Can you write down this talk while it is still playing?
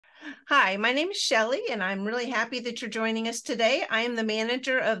Hi, my name is Shelley, and I'm really happy that you're joining us today. I am the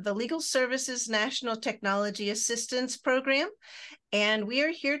manager of the Legal Services National Technology Assistance Program, and we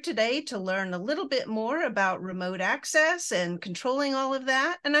are here today to learn a little bit more about remote access and controlling all of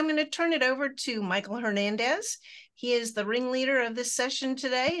that. And I'm going to turn it over to Michael Hernandez. He is the ringleader of this session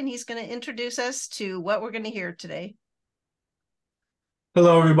today, and he's going to introduce us to what we're going to hear today.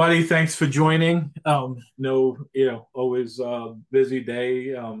 Hello, everybody. Thanks for joining. No, always busy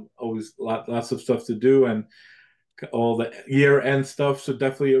day. Always lots of stuff to do, and all the year-end stuff. So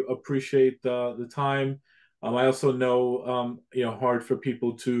definitely appreciate the time. I also know, hard for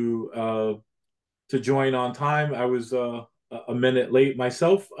people to join on time. I was a minute late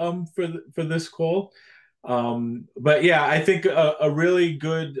myself for this call. But yeah, I think a really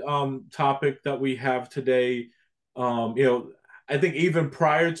good topic that we have today. Um, you know, I think even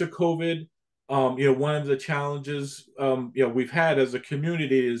prior to COVID, one of the challenges we've had as a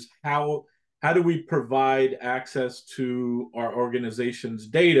community is how do we provide access to our organization's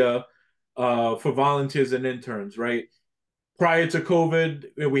data for volunteers and interns, right? Prior to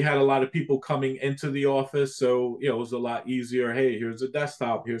COVID, we had a lot of people coming into the office, so it was a lot easier. Hey, here's a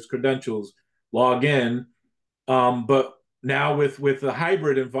desktop, here's credentials, log in. But now with the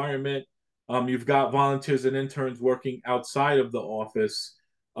hybrid environment, you've got volunteers and interns working outside of the office.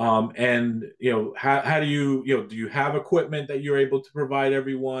 And how do do you have equipment that you're able to provide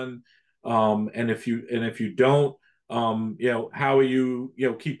everyone? And if you don't, how are you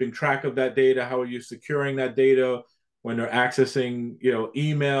keeping track of that data? How are you securing that data when they're accessing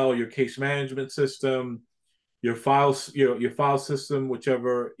email, your case management system, your files, your file system,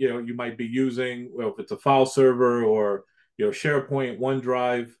 whichever you might be using, well, if it's a file server or SharePoint,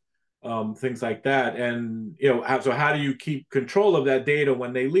 OneDrive, things like that. And so how do you keep control of that data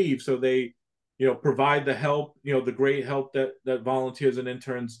when they leave? So they provide the help, the great help that volunteers and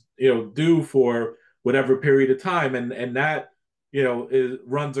interns do for whatever period of time, and that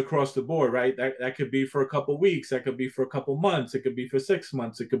runs across the board, right? That could be for a couple of weeks, that could be for a couple of months, it could be for 6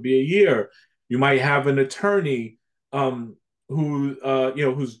 months, it could be a year. You might have an attorney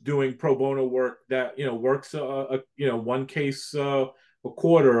who's doing pro bono work that works one case a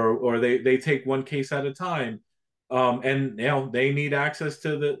quarter, or they take one case at a time, and they need access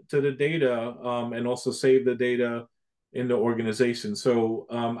to the data, and also save the data in the organization. So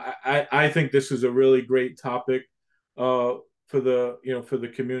I think this is a really great topic for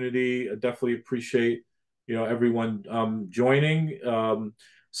the community. I definitely appreciate everyone joining.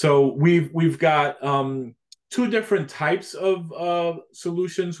 So we've got two different types of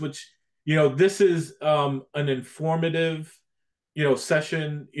solutions, which this is an informative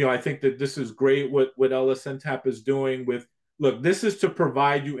session. I think that this is great what LSNTAP is doing with, look, this is to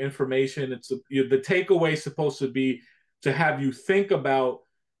provide you information. It's the takeaway is supposed to be to have you think about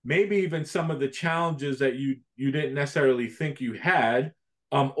maybe even some of the challenges that you didn't necessarily think you had,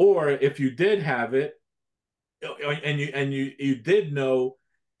 or if you did have it, and you did know,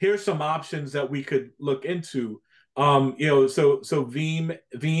 here's some options that we could look into. So Veeam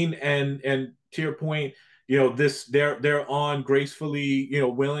and TierPoint, this they're on gracefully,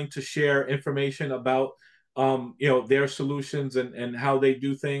 willing to share information about their solutions and how they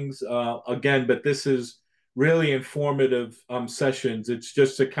do things. Again, but this is really informative sessions. It's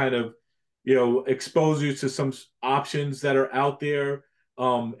just to kind of expose you to some options that are out there,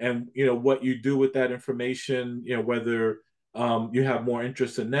 and what you do with that information, whether you have more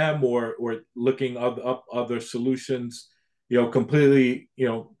interest in them or looking up other solutions, completely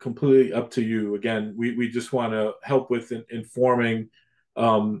up to you. Again, we just want to help with informing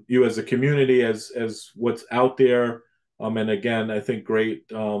you as a community as what's out there. And again, I think great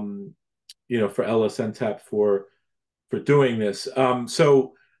for LSNTAP for doing this.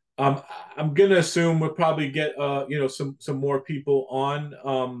 So I'm gonna assume we'll probably get some more people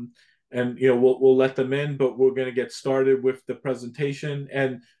on, and we'll let them in, but we're gonna get started with the presentation.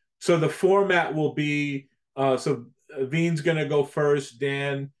 And so the format will be so Veen's gonna go first,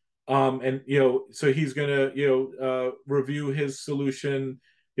 Dan, and so he's gonna review his solution,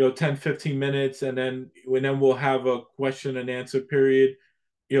 10-15 minutes, and then we'll have a question and answer period,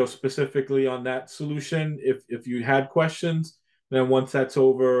 specifically on that solution. If you had questions, then once that's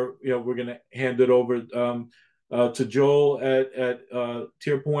over, we're going to hand it over to Joel at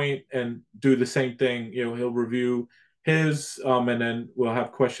TierPoint and do the same thing. He'll review his, and then we'll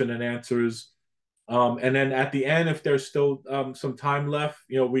have question and answers. And then at the end, if there's still some time left,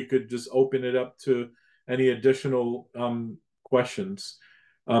 we could just open it up to any additional questions.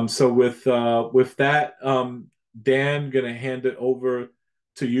 So with that, Dan, going to hand it over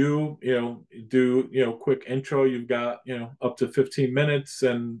to you, do, quick intro. You've got, up to 15 minutes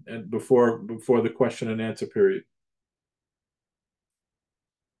and before the question and answer period.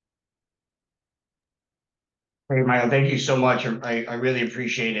 Hey, Michael, thank you so much. I really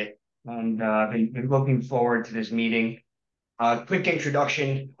appreciate it. And been looking forward to this meeting. Quick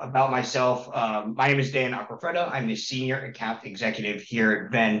introduction about myself. My name is Dan Acquafredda. I'm the Senior Account Executive here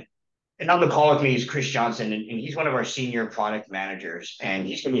at Venn. And on the call with me is Chris Johnson, and he's one of our Senior Product Managers. And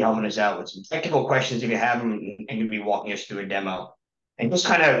he's going to be helping us out with some technical questions if you have them, and going to be walking us through a demo. And just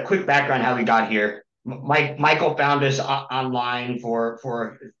kind of quick background how we got here. Michael found us online for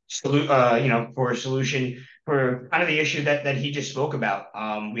a solution for kind of the issue that he just spoke about.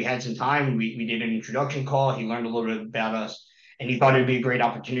 We had some time. We did an introduction call. He learned a little bit about us, and he thought it'd be a great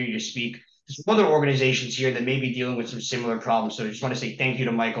opportunity to speak to some other organizations here that may be dealing with some similar problems. So I just want to say thank you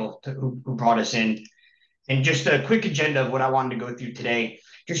to Michael who brought us in. And just a quick agenda of what I wanted to go through today.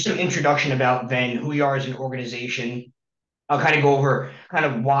 Just some introduction about Venn, who we are as an organization. I'll kind of go over kind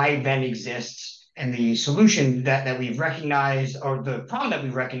of why Venn exists and the solution that we've recognized, or the problem that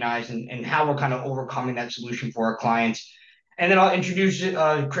we've recognized, and how we're kind of overcoming that solution for our clients. And then I'll introduce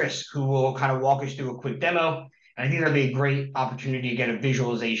Chris, who will kind of walk us through a quick demo. And I think that'll be a great opportunity to get a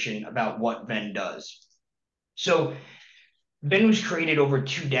visualization about what Venn does. So Venn was created over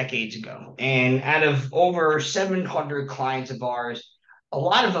 2 decades ago. And out of over 700 clients of ours, a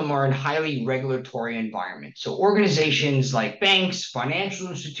lot of them are in highly regulatory environments. So organizations like banks, financial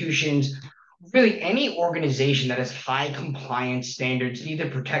institutions, really any organization that has high compliance standards need to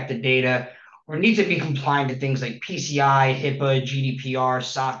protect the data or needs to be compliant to things like PCI, HIPAA, GDPR,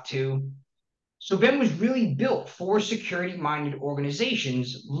 SOC 2. So Venn was really built for security-minded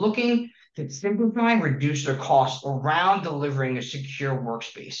organizations looking to simplify and reduce their costs around delivering a secure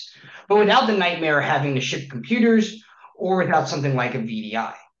workspace, but without the nightmare of having to ship computers or without something like a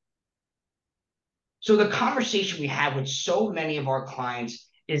VDI. So the conversation we have with so many of our clients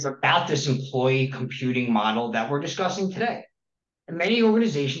is about this employee computing model that we're discussing today. And many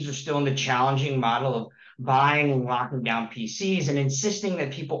organizations are still in the challenging model of buying and locking down PCs and insisting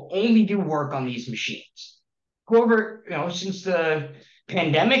that people only do work on these machines. However, since the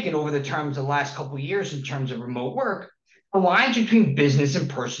pandemic and over the terms of the last couple of years in terms of remote work, the lines between business and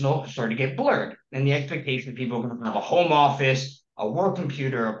personal start to get blurred. And the expectation that people are going to have a home office, a work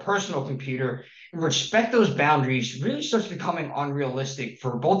computer, a personal computer, and respect those boundaries really starts becoming unrealistic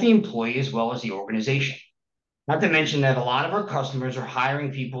for both the employee as well as the organization. Not to mention that a lot of our customers are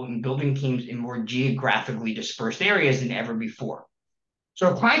hiring people and building teams in more geographically dispersed areas than ever before. So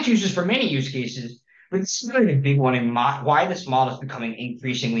our clients use this for many use cases, but it's really a big one in why this model is becoming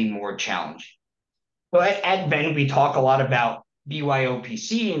increasingly more challenging. So at Venn, we talk a lot about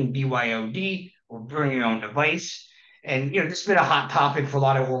BYO-PC and BYOD, or bring your own device. And this has been a hot topic for a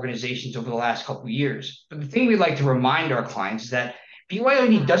lot of organizations over the last couple of years. But the thing we like to remind our clients is that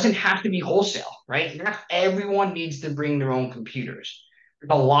BYOD doesn't have to be wholesale, right? Not everyone needs to bring their own computers.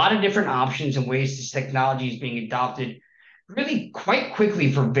 There's a lot of different options and ways this technology is being adopted really quite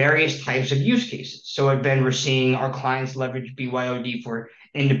quickly for various types of use cases. So at Venn, we're seeing our clients leverage BYOD for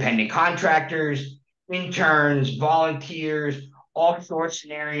independent contractors, interns, volunteers, offshore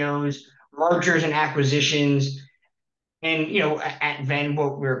scenarios, mergers and acquisitions. And at Venn,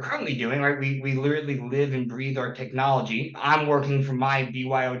 what we're currently doing, right? We literally live and breathe our technology. I'm working from my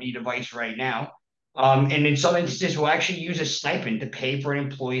BYOD device right now. And in some instances, we'll actually use a stipend to pay for an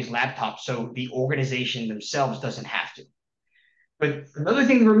employee's laptop so the organization themselves doesn't have to. But another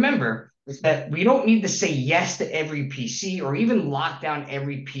thing to remember is that we don't need to say yes to every PC or even lock down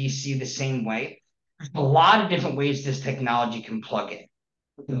every PC the same way. There's a lot of different ways this technology can plug in.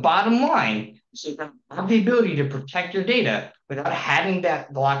 The bottom line is that you have the ability to protect your data without having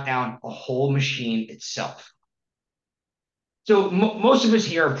that lock down a whole machine itself. So most of us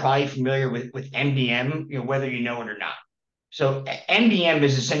here are probably familiar with MDM, whether you know it or not. So MDM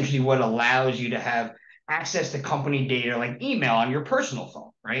is essentially what allows you to have access to company data like email on your personal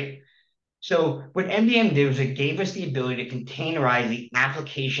phone, right? So what MDM did was it gave us the ability to containerize the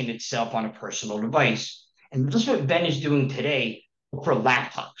application itself on a personal device. And that's what Venn is doing today for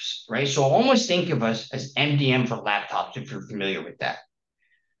laptops, right? So almost think of us as MDM for laptops, if you're familiar with that.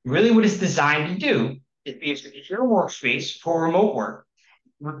 Really what it's designed to do is be a secure workspace for remote work,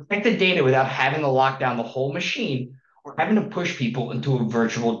 protect the data without having to lock down the whole machine or having to push people into a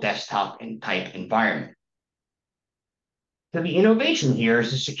virtual desktop and type environment. So the innovation here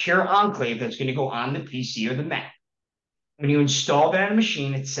is a secure enclave that's going to go on the PC or the Mac. When you install that on a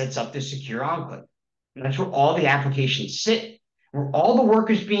machine, it sets up the secure enclave. And that's where all the applications sit, where all the work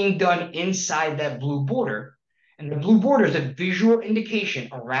is being done inside that blue border. And the blue border is a visual indication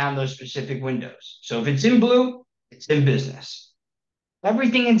around those specific windows. So if it's in blue, it's in business.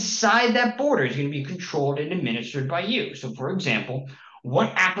 Everything inside that border is going to be controlled and administered by you. So for example,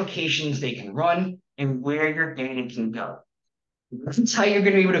 what applications they can run and where your data can go. That's how you're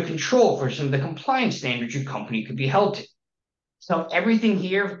going to be able to control for some of the compliance standards your company could be held to. So everything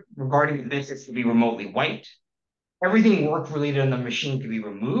here regarding the business can be remotely wiped. Everything work-related on the machine can be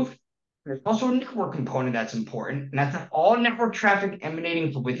removed. There's also a network component that's important, and that's that all network traffic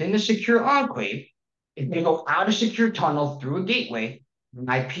emanating from within the secure enclave is going to go out a secure tunnel through a gateway, an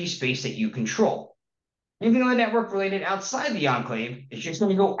IP space that you control. Anything on the network related outside the enclave is just going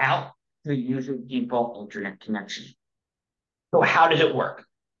to go out to the user's default internet connection. So how does it work?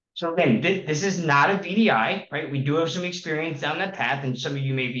 So again, this is not a VDI, right? We do have some experience down that path, and some of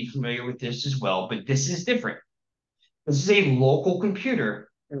you may be familiar with this as well, but this is different. This is a local computer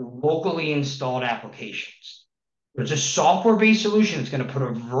and locally installed applications. There's a software-based solution that's going to put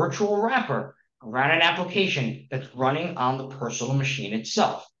a virtual wrapper around an application that's running on the personal machine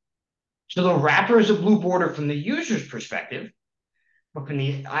itself. So the wrapper is a blue border from the user's perspective, but from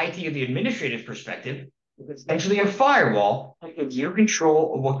the IT or the administrative perspective, it's essentially a firewall that gives you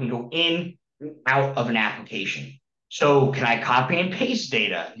control of what can go in and out of an application. So can I copy and paste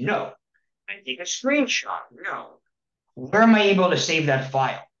data? No. Can I take a screenshot? No. Where am I able to save that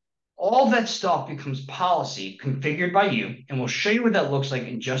file? All that stuff becomes policy configured by you, and we'll show you what that looks like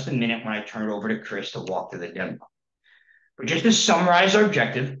in just a minute when I turn it over to Chris to walk through the demo. But just to summarize our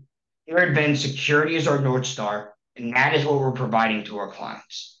objective, here at Venn, security is our North Star, and that is what we're providing to our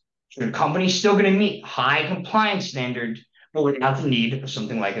clients. So the company's still going to meet high compliance standards, but without the need of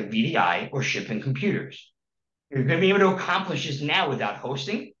something like a VDI or shipping computers. You're going to be able to accomplish this now without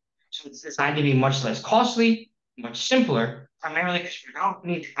hosting, so it's designed to be much less costly, much simpler, primarily because you don't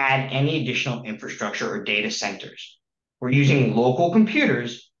need to add any additional infrastructure or data centers. We're using local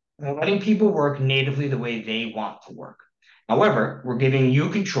computers and letting people work natively the way they want to work. However, we're giving you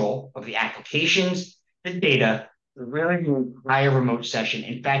control of the applications, the data, the really entire remote session.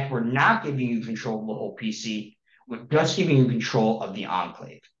 In fact, we're not giving you control of the whole PC. We're just giving you control of the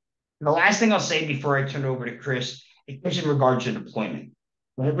enclave. And the last thing I'll say before I turn it over to Chris is in regards to deployment.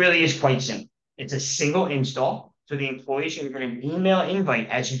 And it really is quite simple. It's a single install. So the employees are going to email invite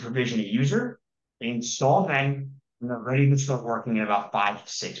as you provision a user. They install Venn, and they're ready to start working in about 5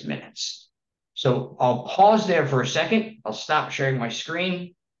 to 6 minutes. So I'll pause there for a second. I'll stop sharing my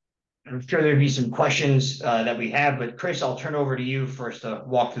screen. I'm sure there'd be some questions that we have, but Chris, I'll turn over to you first to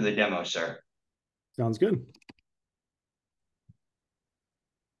walk through the demo, sir. Sounds good.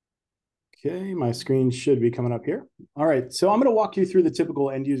 Okay, my screen should be coming up here. All right, so I'm going to walk you through the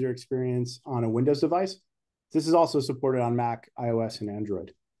typical end user experience on a Windows device. This is also supported on Mac, iOS, and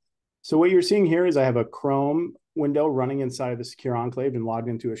Android. So what you're seeing here is I have a Chrome window running inside of the Secure Enclave and logged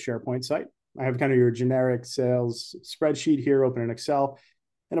into a SharePoint site. I have kind of your generic sales spreadsheet here, open in Excel,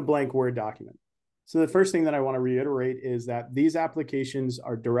 and a blank Word document. So the first thing that I want to reiterate is that these applications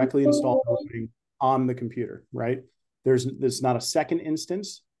are directly installed on the computer, right? There's not a second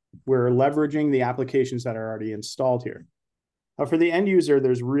instance. We're leveraging the applications that are already installed here. For the end user,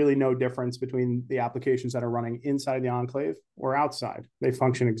 there's really no difference between the applications that are running inside the enclave or outside. They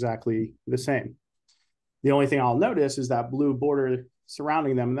function exactly the same. The only thing I'll notice is that blue border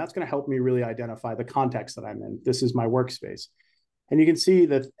surrounding them, and that's going to help me really identify the context that I'm in. This is my workspace. And you can see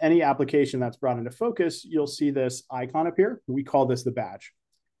that any application that's brought into focus, you'll see this icon up here. We call this the badge.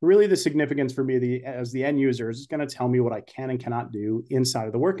 Really, the significance for me as the end user is going to tell me what I can and cannot do inside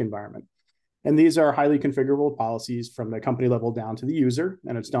of the work environment. And these are highly configurable policies from the company level down to the user,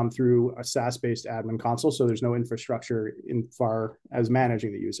 and it's done through a SaaS-based admin console, so there's no infrastructure in far as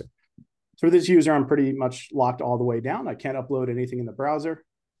managing the user. So for this user, I'm pretty much locked all the way down. I can't upload anything in the browser.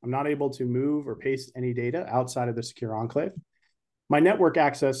 I'm not able to move or paste any data outside of the secure enclave. My network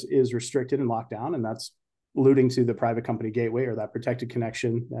access is restricted and locked down, and that's alluding to the private company gateway or that protected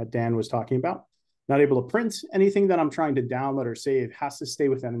connection that Dan was talking about. Not able to print anything that I'm trying to download or save has to stay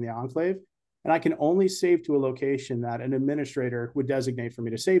within the enclave. And I can only save to a location that an administrator would designate for me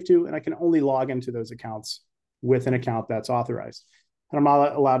to save to, and I can only log into those accounts with an account that's authorized. And I'm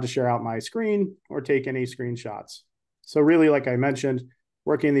not allowed to share out my screen or take any screenshots. So really, like I mentioned,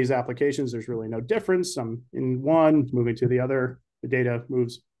 working in these applications, there's really no difference. I'm in one, moving to the other, the data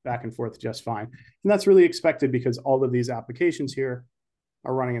moves back and forth just fine. And that's really expected because all of these applications here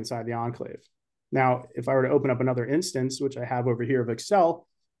are running inside the enclave. Now, if I were to open up another instance, which I have over here of Excel,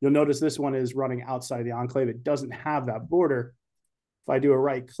 you'll notice this one is running outside the enclave. It doesn't have that border. If I do a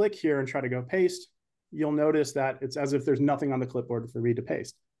right click here and try to go paste, you'll notice that it's as if there's nothing on the clipboard for me to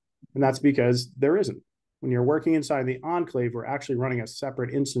paste. And that's because there isn't. When you're working inside the enclave, we're actually running a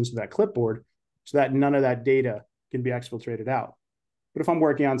separate instance of that clipboard so that none of that data can be exfiltrated out. But if I'm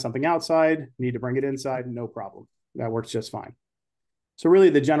working on something outside, need to bring it inside, no problem. That works just fine. So really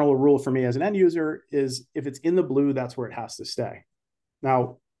the general rule for me as an end user is if it's in the blue, that's where it has to stay.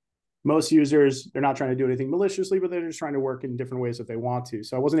 Now, most users, they're not trying to do anything maliciously, but they're just trying to work in different ways if they want to.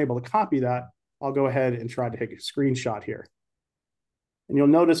 So I wasn't able to copy that. I'll go ahead and try to take a screenshot here. And you'll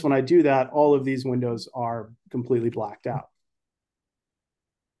notice when I do that, all of these windows are completely blacked out.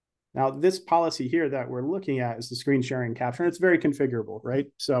 Now, this policy here that we're looking at is the screen sharing capture, and it's very configurable, right?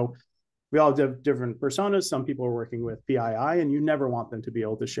 So we all have different personas. Some people are working with PII, and you never want them to be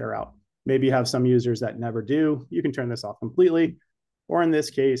able to share out. Maybe you have some users that never do. You can turn this off completely. Or in this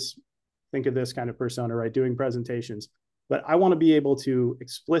case, think of this kind of persona, right? Doing presentations. But I want to be able to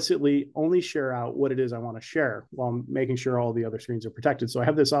explicitly only share out what it is I want to share while making sure all the other screens are protected. So I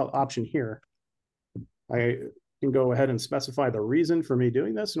have this option here. I can go ahead and specify the reason for me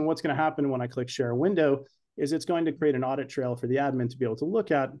doing this. And what's going to happen when I click share window is it's going to create an audit trail for the admin to be able to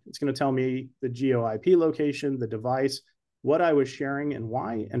look at. It's going to tell me the GeoIP location, the device, what I was sharing and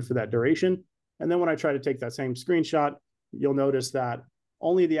why, and for that duration. And then when I try to take that same screenshot, you'll notice that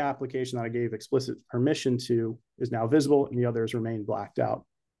only the application that I gave explicit permission to is now visible and the others remain blacked out.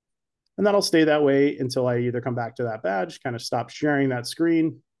 And that'll stay that way until I either come back to that badge, kind of stop sharing that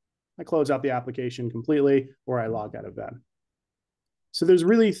screen, I close out the application completely, or I log out of that. So there's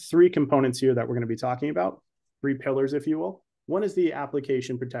really three components here that we're going to be talking about, three pillars, if you will. One is the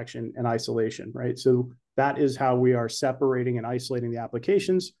application protection and isolation, right? So that is how we are separating and isolating the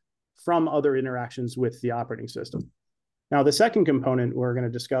applications from other interactions with the operating system. Now, the second component we're going to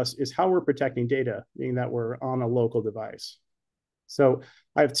discuss is how we're protecting data, meaning that we're on a local device. So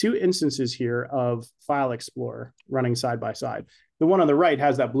I have two instances here of File Explorer running side by side. The one on the right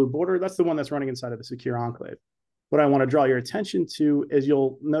has that blue border. That's the one that's running inside of the secure enclave. What I want to draw your attention to is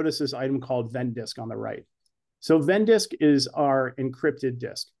you'll notice this item called Venn disk on the right. So Venn disk is our encrypted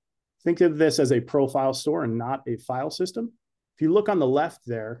disk. Think of this as a profile store and not a file system. If you look on the left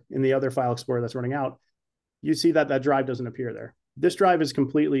there in the other File Explorer that's running out, you see that that drive doesn't appear there. This drive is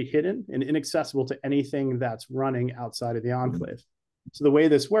completely hidden and inaccessible to anything that's running outside of the enclave. So the way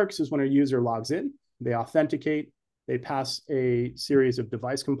this works is when a user logs in, they authenticate, they pass a series of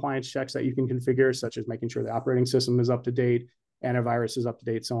device compliance checks that you can configure, such as making sure the operating system is up to date, antivirus is up to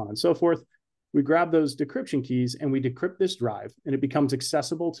date, so on and so forth. We grab those decryption keys and we decrypt this drive, and it becomes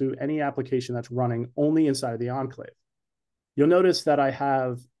accessible to any application that's running only inside of the enclave. You'll notice that I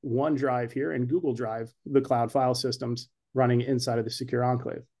have OneDrive here and Google Drive, the cloud file systems, running inside of the secure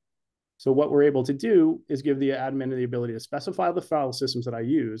enclave. So what we're able to do is give the admin the ability to specify the file systems that I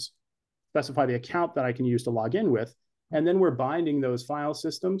use, specify the account that I can use to log in with, and then we're binding those file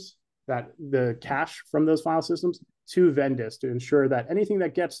systems, that the cache from those file systems, to Venn disk to ensure that anything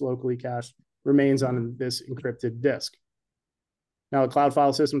that gets locally cached remains on this encrypted disk. Now, the cloud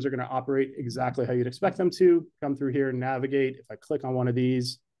file systems are going to operate exactly how you'd expect them to. Come through here and navigate. If I click on one of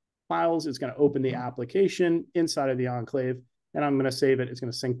these files, it's going to open the application inside of the enclave, and I'm going to save it. It's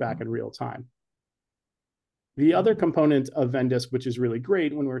going to sync back in real time. The other component of Venn disk, which is really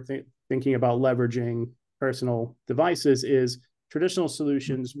great when we're thinking about leveraging personal devices, is traditional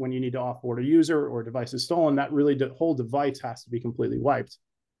solutions when you need to offboard a user or a device is stolen, that really the whole device has to be completely wiped.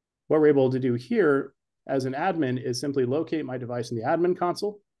 What we're able to do here as an admin is simply locate my device in the admin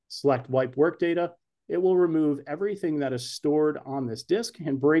console, select wipe work data. It will remove everything that is stored on this disk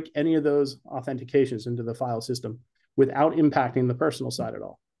and break any of those authentications into the file system without impacting the personal side at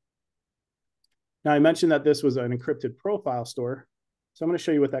all. Now, I mentioned that this was an encrypted profile store. So I'm going to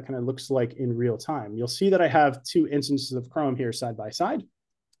show you what that kind of looks like in real time. You'll see that I have two instances of Chrome here side by side.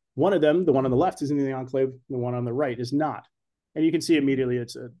 One of them, the one on the left, is in the enclave. The one on the right is not. And you can see immediately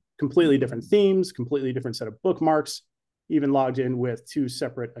it's a completely different themes, completely different set of bookmarks, even logged in with two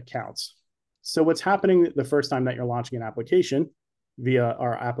separate accounts. So what's happening the first time that you're launching an application via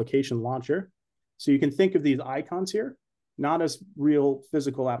our application launcher? So you can think of these icons here, not as real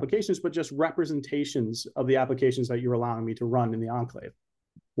physical applications, but just representations of the applications that you're allowing me to run in the enclave.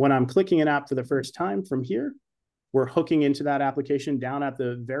 When I'm clicking an app for the first time from here, we're hooking into that application down at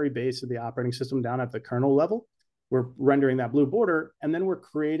the very base of the operating system, down at the kernel level. We're rendering that blue border, and then we're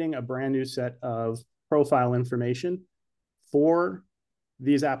creating a brand new set of profile information for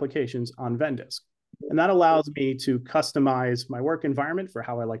these applications on Venn disk. And that allows me to customize my work environment for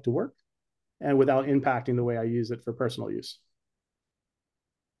how I like to work, and without impacting the way I use it for personal use.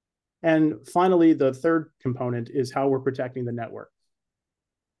 And finally, the third component is how we're protecting the network.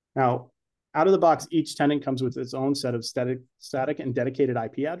 Now, out of the box, each tenant comes with its own set of static and dedicated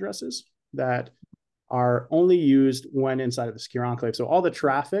IP addresses that are only used when inside of the secure enclave. So all the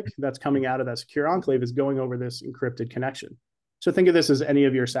traffic that's coming out of that secure enclave is going over this encrypted connection. So think of this as any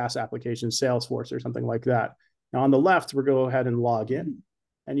of your SaaS applications, Salesforce or something like that. Now on the left, we'll go ahead and log in,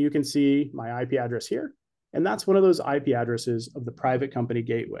 and you can see my IP address here. And that's one of those IP addresses of the private company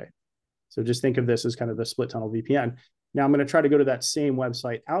gateway. So just think of this as kind of the split tunnel VPN. Now I'm going to try to go to that same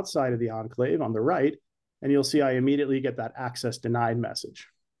website outside of the enclave on the right, and you'll see I immediately get that access denied message.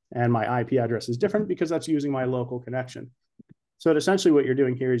 And my IP address is different because that's using my local connection. So essentially what you're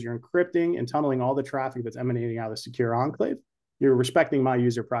doing here is you're encrypting and tunneling all the traffic that's emanating out of the secure enclave. You're respecting my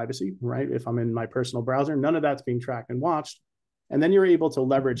user privacy, right? If I'm in my personal browser, none of that's being tracked and watched. And then you're able to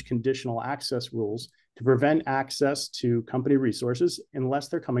leverage conditional access rules to prevent access to company resources unless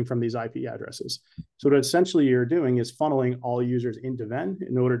they're coming from these IP addresses. So what essentially you're doing is funneling all users into Venn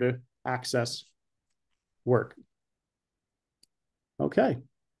in order to access work. Okay,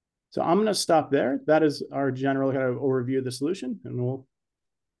 so I'm going to stop there. That is our general kind of overview of the solution, and we'll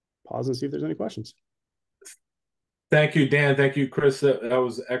pause and see if there's any questions. Thank you, Dan. Thank you, Chris. That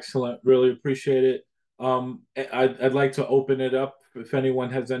was excellent. Really appreciate it. I'd like to open it up. If anyone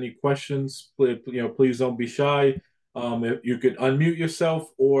has any questions, please don't be shy. If you could unmute yourself,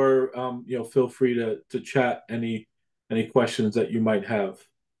 or feel free to chat any questions that you might have.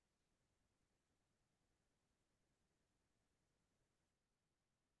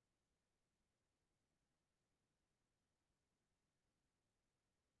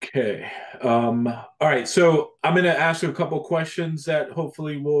 Okay. All right. So I'm going to ask you a couple questions that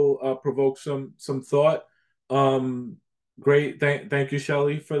hopefully will provoke some thought. Great. Thank you,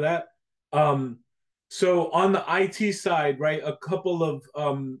 Shelley, for that. So on the IT side, right, a couple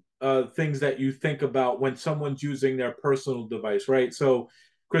of things that you think about when someone's using their personal device, right? So,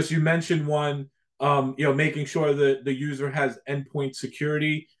 Chris, you mentioned one, making sure that the user has endpoint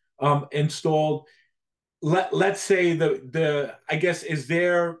security installed. Let's say I guess is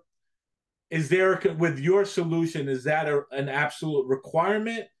there with your solution, is that an absolute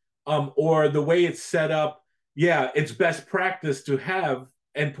requirement, or the way it's set up? Yeah, it's best practice to have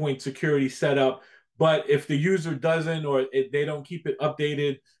endpoint security set up, but if the user doesn't, or they don't keep it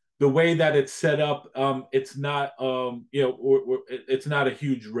updated, the way that it's set up, it's not it's not a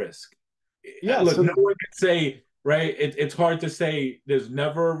huge risk. Yeah, look, no one can say, right, it's hard to say there's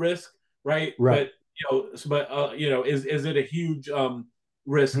never a risk, right? Right. But is it a huge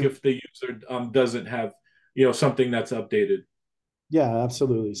risk if the user doesn't have something that's updated? Yeah,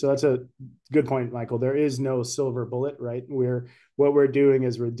 absolutely. So that's a good point, Michael. There is no silver bullet, right? What we're doing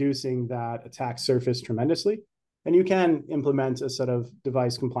is reducing that attack surface tremendously. And you can implement a set of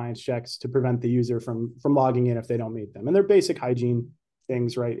device compliance checks to prevent the user from logging in if they don't meet them. And they're basic hygiene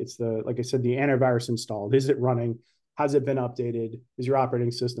things, right? It's like I said, the antivirus installed. Is it running? Has it been updated? Is your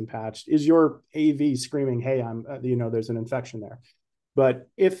operating system patched? Is your AV screaming, hey, there's an infection there? But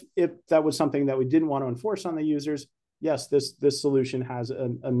if that was something that we didn't want to enforce on the users, yes, this solution has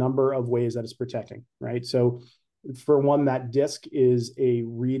a number of ways that it's protecting, right? So for one, that disk is a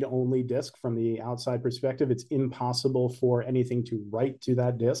read-only disk from the outside perspective. It's impossible for anything to write to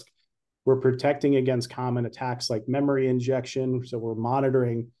that disk. We're protecting against common attacks like memory injection. So we're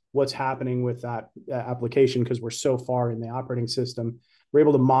monitoring what's happening with that application because we're so far in the operating system. We're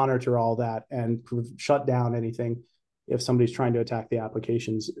able to monitor all that and shut down anything if somebody's trying to attack the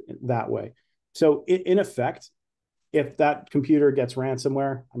applications that way. So in effect, if that computer gets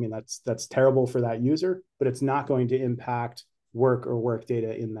ransomware, I mean, that's terrible for that user, but it's not going to impact work or work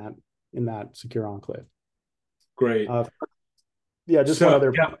data in that secure enclave. Great. One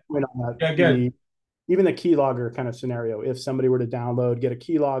other point on that. Yeah, again. Even the keylogger kind of scenario, if somebody were to download, get a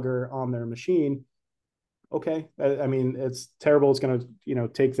keylogger on their machine, okay, I mean, it's terrible. It's going to,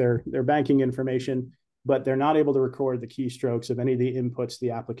 take their banking information, but they're not able to record the keystrokes of any of the inputs,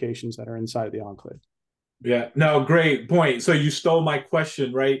 the applications that are inside of the enclave. Yeah, no, great point. So you stole my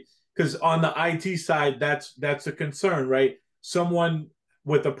question, right? Because on the IT side, that's a concern, right? Someone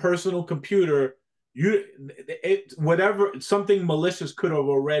with a personal computer, something malicious could have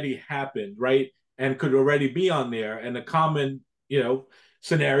already happened, right? And could already be on there. And a common,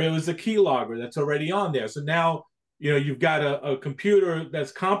 scenario is a keylogger that's already on there. So now, you've got a computer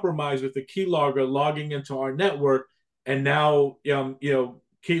that's compromised with a keylogger logging into our network, and now,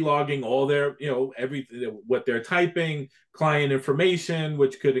 keylogging all their, everything, what they're typing, client information,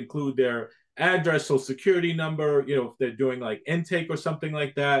 which could include their address, social security number, if they're doing like intake or something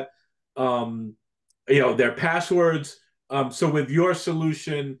like that, their passwords. So with your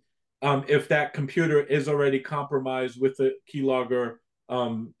solution, if that computer is already compromised with a keylogger,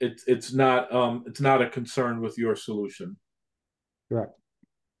 it's not a concern with your solution. Correct.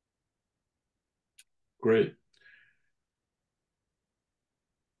 Great.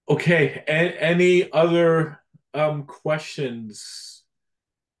 Okay. Any other questions?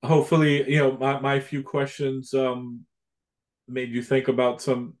 Hopefully, my few questions made you think about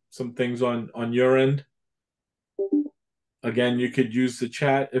some things on your end. Again, you could use the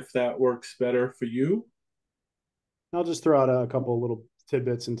chat if that works better for you. I'll just throw out a couple of little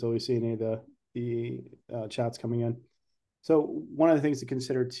tidbits until we see any of the chats coming in. So one of the things to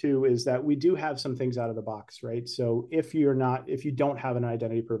consider too is that we do have some things out of the box, right? So if you don't have an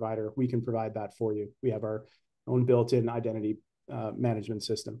identity provider, we can provide that for you. We have our own built-in identity management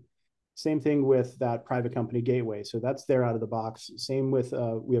system. Same thing with that private company gateway. So that's there out of the box. Same with,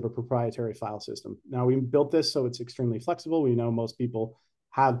 we have a proprietary file system. Now we built this so it's extremely flexible. We know most people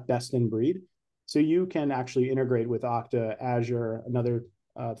have best in breed. So you can actually integrate with Okta, Azure, another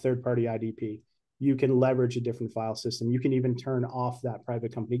third-party IDP. You can leverage a different file system. You can even turn off that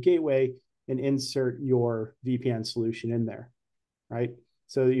private company gateway and insert your VPN solution in there, right?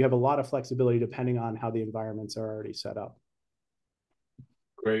 So you have a lot of flexibility depending on how the environments are already set up.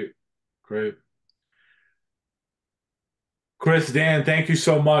 Great. Great. Chris, Dan, thank you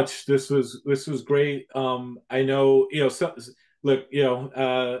so much. This was great. I know, look,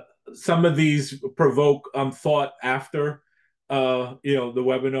 some of these provoke thought after the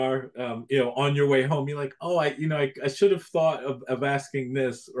webinar. On your way home, you're like, oh, I should have thought of asking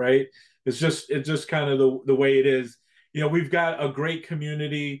this, right? It's just kind of the way it is. We've got a great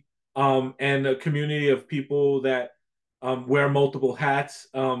community and a community of people that wear multiple hats.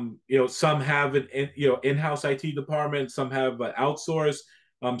 Some have an in-house IT department, some have outsourced,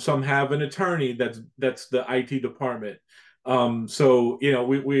 some have an attorney that's the IT department. So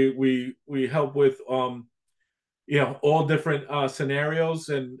we help with all different scenarios,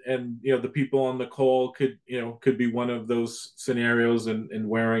 and the people on the call could be one of those scenarios and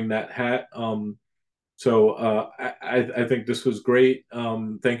wearing that hat. So I think this was great.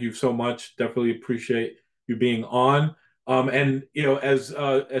 Thank you so much. Definitely appreciate you being on. And as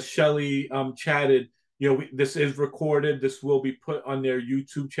Shelly chatted, this is recorded. This will be put on their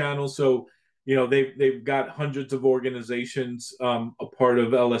YouTube channel. So they've got hundreds of organizations a part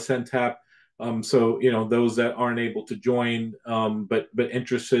of LSNTAP. So those that aren't able to join but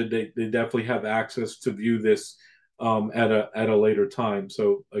interested, they definitely have access to view this at a later time.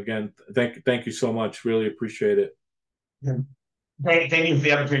 So again, thank you so much. Really appreciate it. Yeah. Thank you for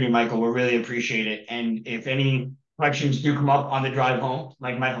the opportunity, Michael. We really appreciate it. And if any questions do come up on the drive home,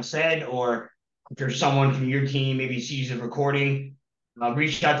 like Michael said, or if there's someone from your team maybe sees the recording,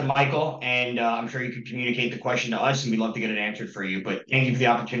 reach out to Michael, and I'm sure you could communicate the question to us, and we'd love to get it answered for you. But thank you for the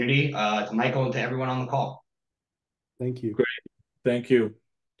opportunity to Michael and to everyone on the call. Thank you. Great. Thank you.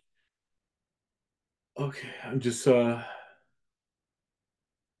 Okay, I'm just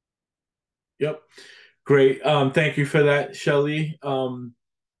yep. Great. Thank you for that, Shelly.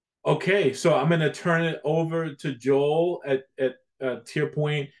 Okay, so I'm going to turn it over to Joel at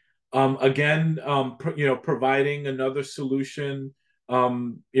TierPoint. Again, providing another solution,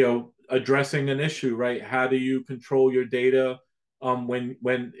 addressing an issue, right? How do you control your data when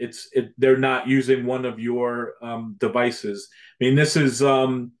they're not using one of your devices? I mean, this is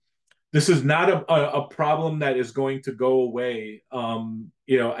not a problem that is going to go away.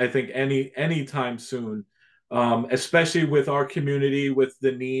 I think anytime soon, especially with our community, with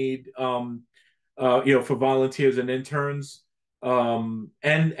the need, for volunteers and interns.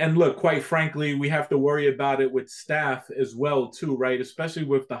 And look, quite frankly, we have to worry about it with staff as well, too, right? Especially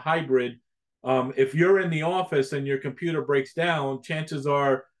with the hybrid. If you're in the office and your computer breaks down, chances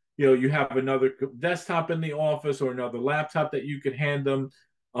are, you have another desktop in the office or another laptop that you could hand them.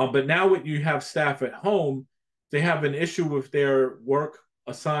 But now when you have staff at home, they have an issue with their work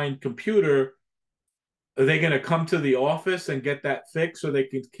assigned computer. Are they going to come to the office and get that fixed so they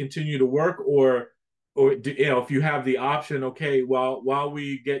can continue to work? Or if you have the option, okay, well, while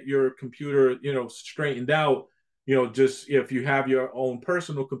we get your computer, straightened out, just if you have your own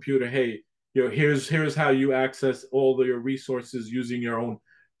personal computer, hey, here's how you access all of your resources using your own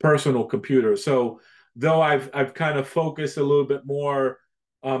personal computer. So though I've kind of focused a little bit more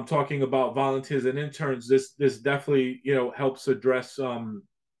talking about volunteers and interns, this definitely helps address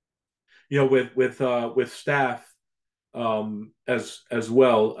with staff as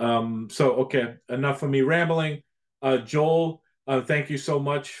well. So okay, enough of me rambling. Joel, thank you so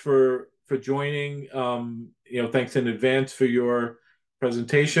much for joining. Thanks in advance for your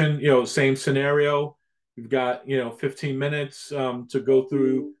presentation. Same scenario. You've got 15 minutes to go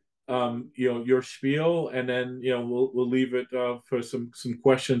through your spiel, and then we'll leave it for some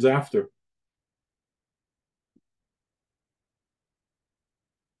questions after.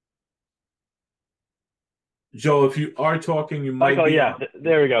 Joe, if you are talking, you might Michael, be. yeah,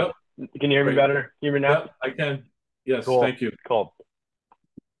 there we go. Yep. Can you hear me Great. better? Can you hear me now? Yep, I can. Yes, Cool. thank you. Cool.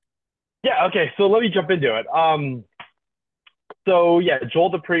 Yeah, okay, so let me jump into it. So yeah, Joel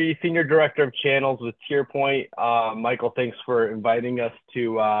Dupree, Senior Director of Channels with TierPoint. Michael, thanks for inviting us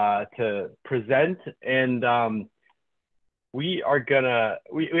to present. And we are gonna,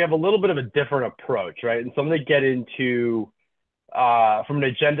 we have a little bit of a different approach, right? And so I'm gonna get into, from an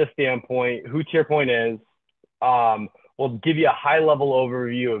agenda standpoint, who TierPoint is. We'll give you a high level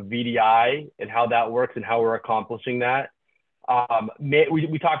overview of VDI and how that works and how we're accomplishing that.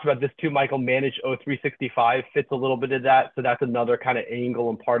 We talked about this too, Michael. Manage O365 fits a little bit of that. So that's another kind of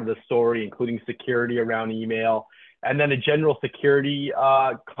angle and part of the story, including security around email, and then a general security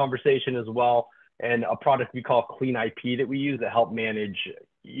conversation as well, and a product we call Clean IP that we use to help manage,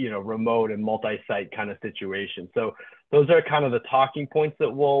 remote and multi-site kind of situations. So those are kind of the talking points that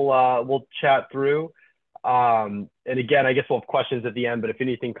we'll chat through. And again, I guess we'll have questions at the end, but if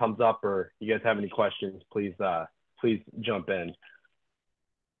anything comes up or you guys have any questions, please jump in.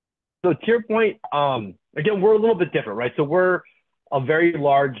 So TierPoint, again, we're a little bit different, right? So we're a very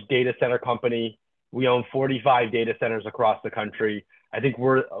large data center company. We own 45 data centers across the country. I think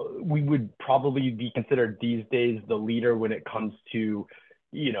we would probably be considered these days the leader when it comes to,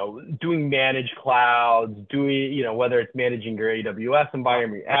 doing managed clouds, whether it's managing your AWS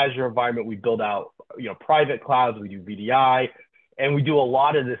environment, your Azure environment. We build out, private clouds, we do VDI, and we do a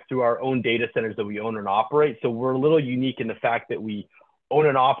lot of this through our own data centers that we own and operate. So we're a little unique in the fact that we own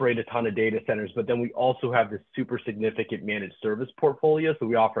and operate a ton of data centers, but then we also have this super significant managed service portfolio. So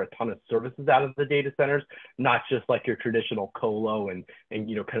we offer a ton of services out of the data centers, not just like your traditional colo and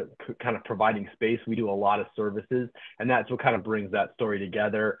kind of providing space. We do a lot of services, and that's what kind of brings that story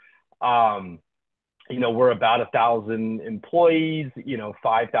together. We're about 1,000 employees,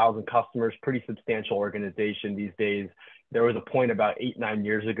 5,000 customers, pretty substantial organization these days. There was a point about 8-9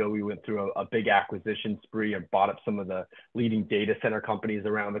 years ago, we went through a big acquisition spree and bought up some of the leading data center companies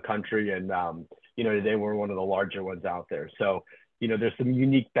around the country. And, they were one of the larger ones out there. So, there's some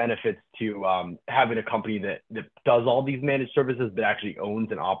unique benefits to having a company that does all these managed services, but actually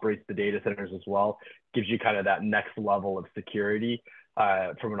owns and operates the data centers as well. Gives you kind of that next level of security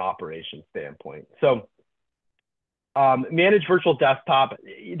from an operations standpoint. So managed virtual desktop,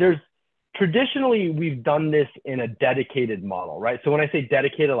 traditionally, we've done this in a dedicated model, right? So when I say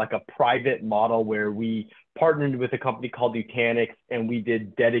dedicated, like a private model where we partnered with a company called Nutanix and we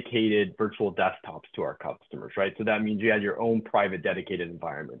did dedicated virtual desktops to our customers, right? So that means you had your own private dedicated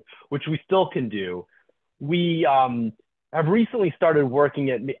environment, which we still can do. We have recently started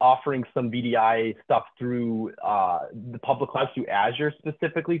working at offering some VDI stuff through the public cloud, through Azure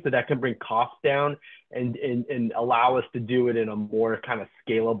specifically, so that can bring costs down and allow us to do it in a more kind of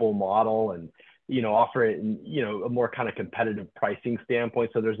scalable model and offer it in a more kind of competitive pricing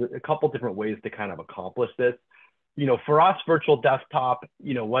standpoint. So there's a couple different ways to kind of accomplish this. For us, virtual desktop,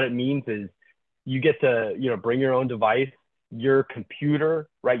 what it means is you get to bring your own device, your computer,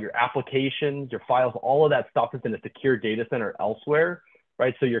 right? Your applications, your files, all of that stuff is in a secure data center elsewhere,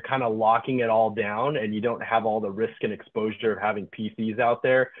 right? So you're kind of locking it all down and you don't have all the risk and exposure of having PCs out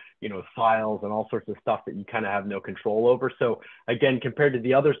there, files and all sorts of stuff that you kind of have no control over. So again, compared to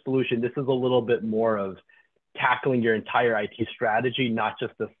the other solution, this is a little bit more of tackling your entire IT strategy, not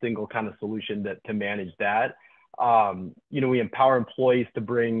just a single kind of solution to manage that. We empower employees to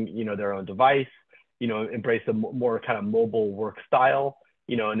bring, their own device, embrace a more kind of mobile work style,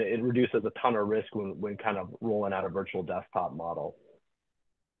 and it reduces a ton of risk when kind of rolling out a virtual desktop model.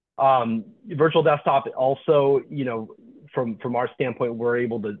 Virtual desktop also, from our standpoint, we're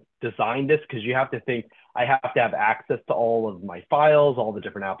able to design this because you have to think, I have to have access to all of my files, all the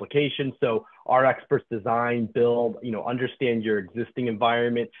different applications. So our experts design, build, understand your existing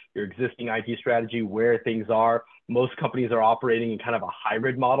environment, your existing IT strategy, where things are. Most companies are operating in kind of a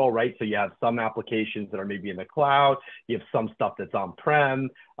hybrid model, right? So you have some applications that are maybe in the cloud, you have some stuff that's on-prem,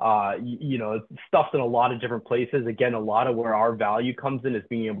 stuff's in a lot of different places. Again, a lot of where our value comes in is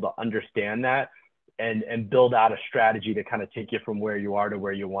being able to understand that and build out a strategy to kind of take you from where you are to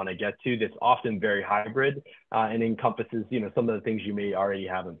where you want to get to. That's often very hybrid and encompasses, some of the things you may already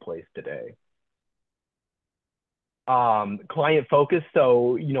have in place today. Client focus.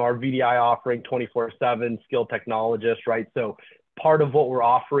 So, our VDI offering 24/7 skilled technologists, right? So part of what we're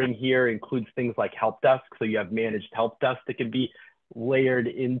offering here includes things like help desk. So you have managed help desk that can be layered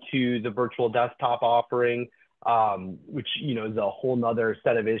into the virtual desktop offering, which, is a whole nother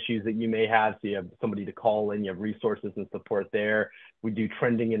set of issues that you may have. So you have somebody to call in, you have resources and support there. We do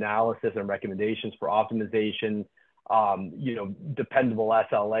trending analysis and recommendations for optimization, dependable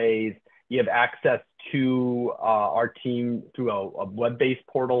SLAs. You have access to our team through a web-based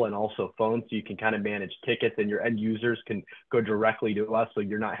portal and also phone, so you can kind of manage tickets, and your end users can go directly to us, so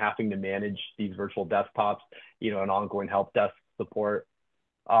you're not having to manage these virtual desktops, you know, and ongoing help desk support.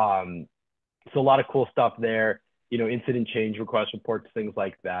 So a lot of cool stuff there, you know, incident change request reports, things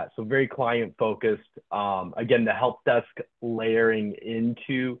like that. So very client focused. Again, the help desk layering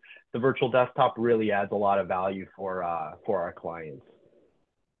into the virtual desktop really adds a lot of value for our clients.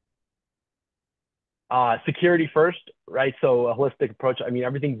 Security first, right? So a holistic approach. I mean,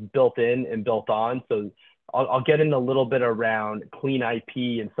 everything's built in and built on. So I'll get in a little bit around clean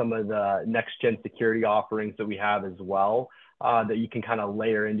IP and some of the next gen security offerings that we have as well, that you can kind of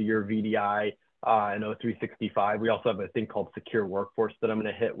layer into your VDI and O365. We also have a thing called Secure Workforce that I'm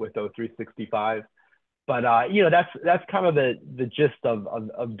going to hit with O365. But you know, that's kind of the gist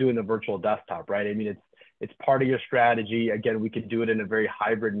of doing the virtual desktop, right? I mean, it's part of your strategy. Again, we can do it in a very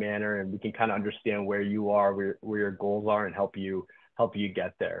hybrid manner, and we can kind of understand where you are, where your goals are, and help you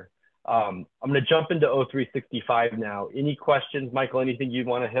get there. I'm going to jump into O365 now. Any questions, Michael? Anything you'd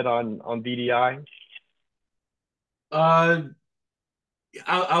want to hit on VDI? I'll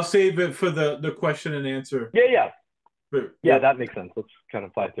save it for the question and answer. Yeah. But, yeah, that makes sense. Let's kind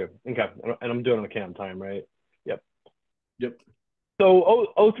of fly through. Okay, and I'm doing okay on time, right? Yep. So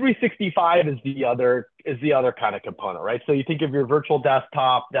O365 is the other kind of component, right? So you think of your virtual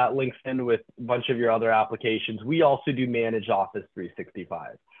desktop that links in with a bunch of your other applications. We also do manage Office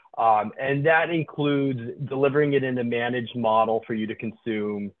 365. And that includes delivering it in a managed model for you to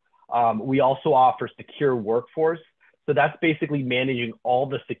consume. We also offer Secure Workforce. So that's basically managing all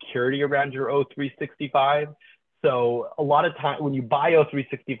the security around your O365. So a lot of time when you buy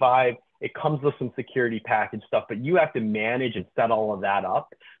O365, it comes with some security package stuff, but you have to manage and set all of that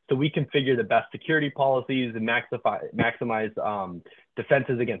up. So we configure the best security policies and maximize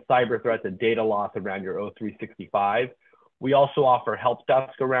defenses against cyber threats and data loss around your O365. We also offer help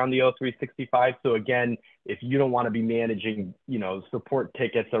desk around the O365. So again, if you don't want to be managing, you know, support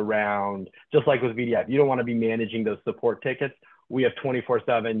tickets around, just like with VDI, if you don't want to be managing those support tickets, we have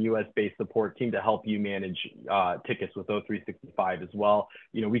 24/7 US-based support team to help you manage tickets with O365 as well.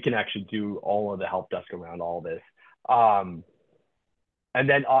 You know, we can actually do all of the help desk around all this. And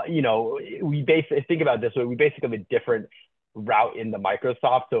then, you know, we basically think about it this way. We basically have a different route into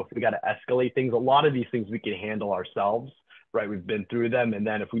Microsoft. So if we got to escalate things, a lot of these things we can handle ourselves, right? We've been through them. And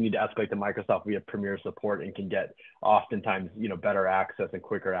then if we need to escalate to Microsoft, we have premier support and can get oftentimes, you know, better access and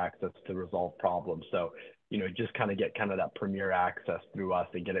quicker access to resolve problems. So, you know, just kind of get kind of that premier access through us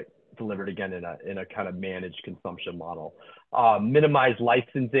and get it delivered again in a kind of managed consumption model. Minimize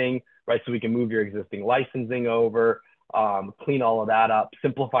licensing, right? So we can move your existing licensing over, clean all of that up,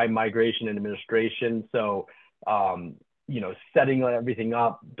 simplify migration and administration. So, you know, setting everything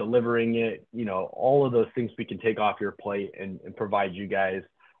up, delivering it, you know, all of those things we can take off your plate and provide you guys.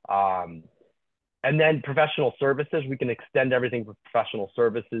 And then professional services, we can extend everything for professional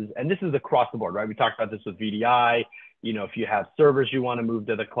services. And this is across the board, right? We talked about this with VDI. You know, if you have servers you want to move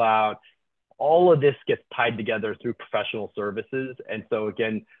to the cloud, all of this gets tied together through professional services. And so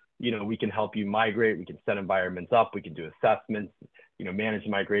again, you know, we can help you migrate, we can set environments up, we can do assessments, you know, manage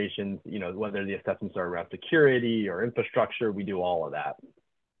migrations, you know, whether the assessments are around security or infrastructure, we do all of that.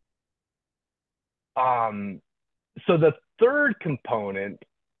 So the third component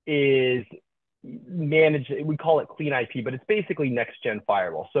is manage, we call it clean IP, but it's basically next gen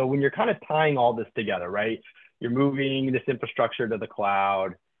firewall. So when you're kind of tying all this together, right, you're moving this infrastructure to the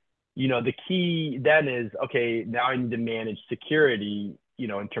cloud, you know, the key then is, okay, now I need to manage security, you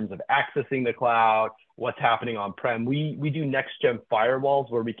know, in terms of accessing the cloud, what's happening on-prem. We do next gen firewalls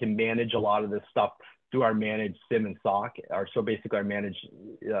where we can manage a lot of this stuff through our managed SIM and SOC, or so basically our managed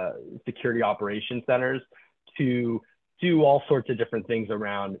security operation centers, to do all sorts of different things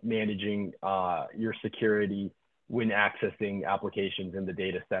around managing your security when accessing applications in the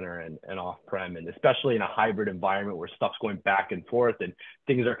data center and off-prem, and especially in a hybrid environment where stuff's going back and forth and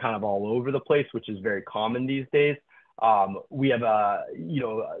things are kind of all over the place, which is very common these days. We have a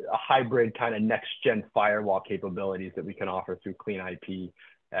hybrid kind of next gen firewall capabilities that we can offer through clean IP.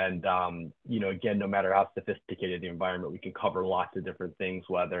 And, you know, again, no matter how sophisticated the environment, we can cover lots of different things,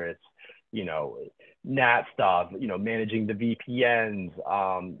 whether it's, you know, NAT stuff, you know, managing the VPNs,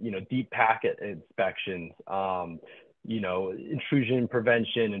 you know, deep packet inspections, you know, intrusion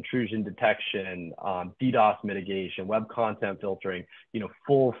prevention, intrusion detection, DDoS mitigation, web content filtering, you know,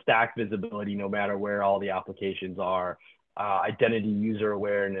 full stack visibility, no matter where all the applications are, identity user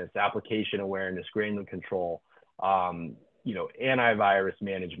awareness, application awareness, granular control, you know, antivirus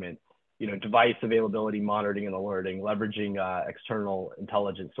management. device availability monitoring and alerting, leveraging external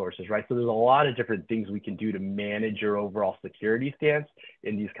intelligence sources, right? So there's a lot of different things we can do to manage your overall security stance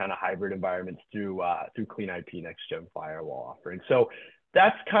in these kind of hybrid environments through Clean IP Next Gen Firewall offering. So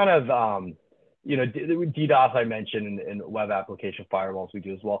that's kind of DDoS I mentioned, and web application firewalls we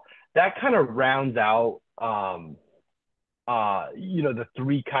do as well. That kind of rounds out the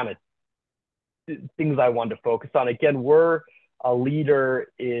three kind of things I wanted to focus on. Again, we're a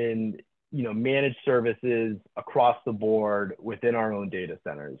leader in managed services across the board within our own data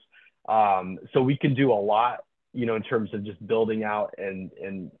centers. So we can do a lot, in terms of just building out and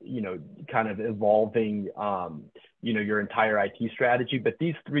kind of evolving, your entire IT strategy. But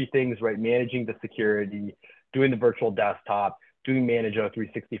these three things, right, managing the security, doing the virtual desktop, doing manage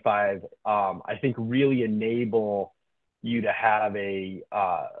O365, I think really enable you to have a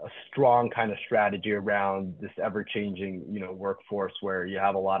strong kind of strategy around this ever-changing, workforce where you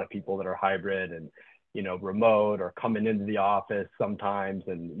have a lot of people that are hybrid and, remote or coming into the office sometimes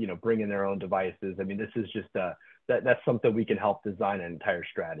and, bringing their own devices. I mean, this is just that's something we can help design an entire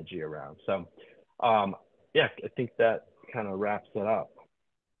strategy around. So, yeah, I think that kind of wraps it up.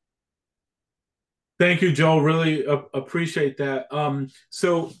 Thank you, Joel. Really appreciate that.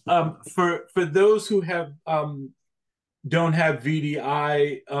 So for those who have don't have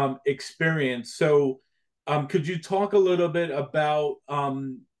VDI experience, so could you talk a little bit about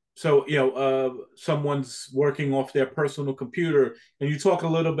someone's working off their personal computer, and you talk a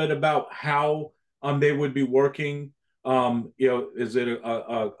little bit about how they would be working. Is it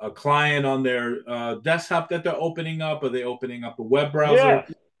a client on their desktop that they're opening up? Are they opening up a web browser? Yeah.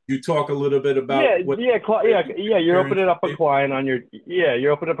 You talk a little bit about You're opening up a client on your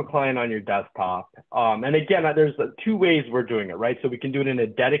desktop. And again, there's two ways we're doing it, right? So we can do it in a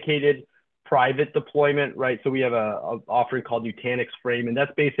dedicated private deployment, right? So we have a offering called Nutanix Frame, and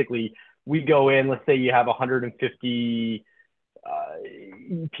that's basically we go in. Let's say you have 150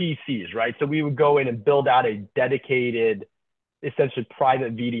 PCs, right? So we would go in and build out a dedicated, essentially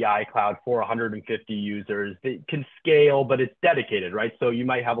private VDI cloud for 150 users. They can scale, but it's dedicated, right? So you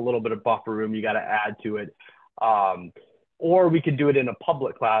might have a little bit of buffer room you got to add to it. Or we could do it in a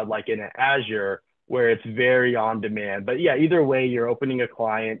public cloud, like in Azure, where it's very on demand. But yeah, either way, you're opening a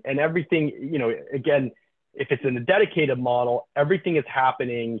client and everything, again, if it's in a dedicated model, everything is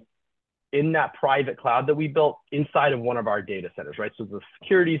happening in that private cloud that we built inside of one of our data centers, right? So the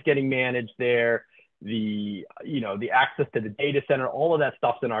security is getting managed there. The access to the data center, all of that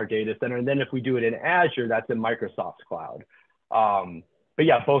stuff's in our data center. And then if we do it in Azure, that's in Microsoft's cloud. But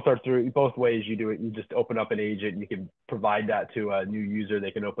yeah, both ways you do it. You just open up an agent, you can provide that to a new user.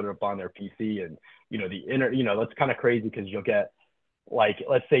 They can open it up on their PC, and that's kind of crazy because you'll get, like,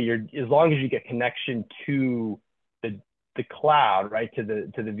 let's say as long as you get connection to the cloud, right, to the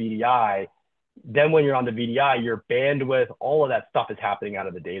VDI, then when you're on the VDI, your bandwidth, all of that stuff is happening out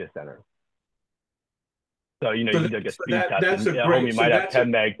of the data center. So you get speed tests. You might have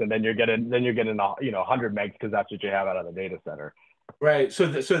 10 megs, and then you're getting 100 megs because that's what you have out of the data center. Right. So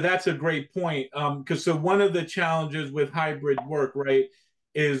that's a great point. Because one of the challenges with hybrid work, right,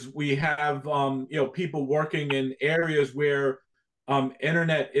 is we have people working in areas where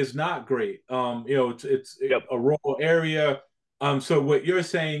internet is not great. It's a rural area. So what you're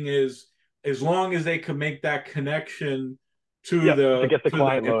saying is, as long as they can make that connection to the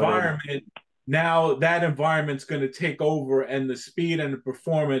environment, now that environment's going to take over, and the speed and the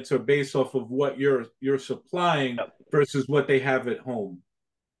performance are based off of what you're supplying versus what they have at home.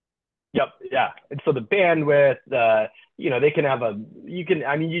 Yep. Yeah. And so the bandwidth, they can have you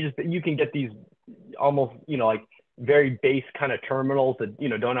can get these almost, like very base kind of terminals that,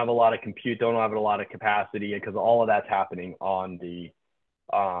 don't have a lot of compute, don't have a lot of capacity, because all of that's happening on the,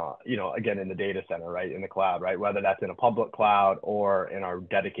 again, in the data center, right, in the cloud, right, whether that's in a public cloud or in our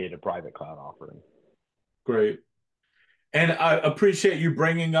dedicated private cloud offering. Great. And I appreciate you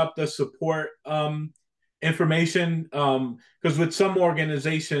bringing up the support information, because with some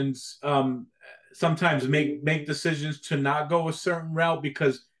organizations, sometimes make decisions to not go a certain route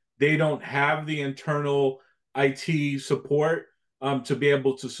because they don't have the internal IT support to be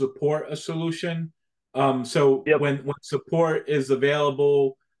able to support a solution. When support is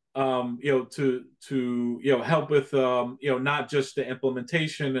available, to help with not just the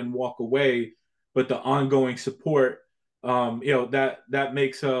implementation and walk away, but the ongoing support, that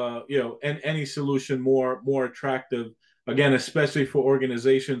makes any solution more attractive. Again, especially for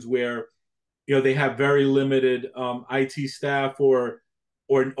organizations where they have very limited IT staff or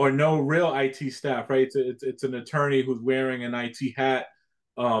no real IT staff, right? It's an attorney who's wearing an IT hat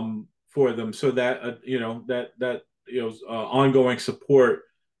for them, so that ongoing support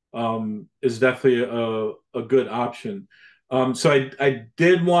is definitely a good option. So I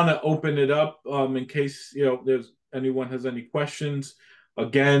did want to open it up in case there's anyone has any questions.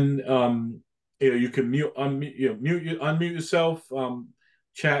 Again, you can unmute yourself,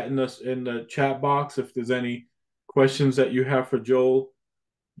 chat in the chat box if there's any questions that you have for Joel.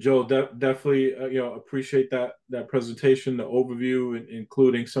 Joel, definitely appreciate that presentation, the overview,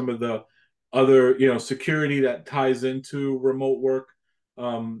 including some of the other security that ties into remote work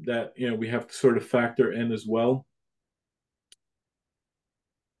that we have to sort of factor in as well.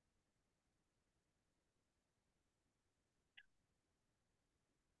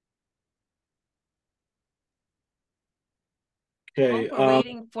 Okay. While we're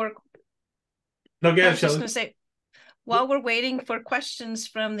waiting for, no, go ahead, I was just Shelley. going to say, while we're waiting for questions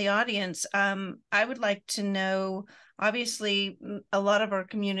from the audience, I would like to know, obviously, a lot of our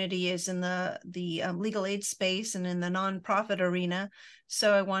community is in the legal aid space and in the nonprofit arena.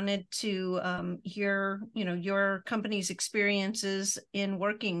 So I wanted to hear, your company's experiences in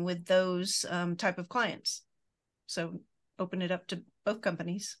working with those type of clients. So open it up to both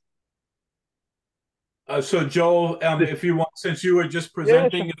companies. So Joel, if you want, since you were just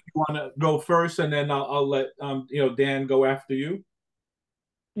presenting, if you want to go first, and then I'll let Dan go after you.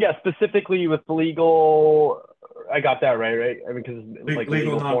 Yeah, specifically with legal, I got that right? I mean, because like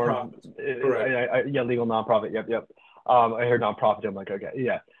legal nonprofit. Correct. Yeah, legal nonprofit. Yep. I heard nonprofit. I'm like, okay,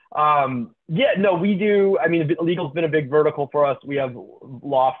 yeah. No, we do. I mean, legal's been a big vertical for us. We have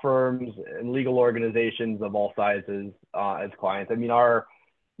law firms and legal organizations of all sizes as clients. I mean,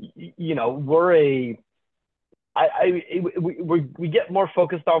 we get more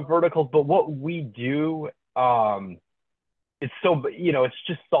focused on verticals, but what we do, it's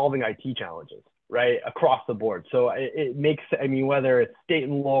just solving IT challenges, right, across the board. So it makes, I mean, whether it's state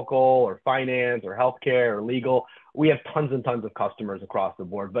and local or finance or healthcare or legal, we have tons and tons of customers across the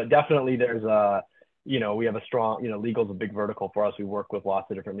board. But definitely there's we have a strong, legal is a big vertical for us. We work with lots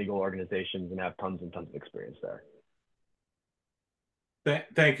of different legal organizations and have tons and tons of experience there.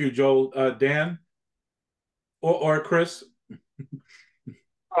 Thank you, Joel. Dan or Chris?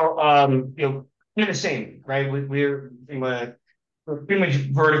 We're the same, right? We're pretty much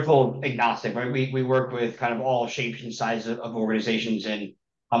vertical agnostic, right? We work with kind of all shapes and sizes of organizations, and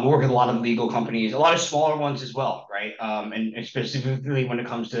we work with a lot of legal companies, a lot of smaller ones as well, right? And specifically when it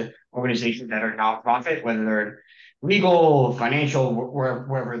comes to organizations that are nonprofit, whether they're legal, financial,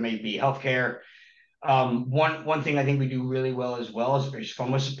 wherever it may be, healthcare. One thing I think we do really well as well is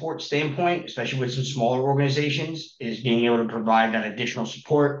from a support standpoint, especially with some smaller organizations, is being able to provide that additional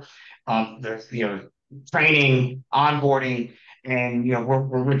support. There's training, onboarding, and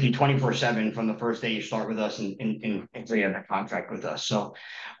we're with you 24/7 from the first day you start with us and until you have that contract with us. So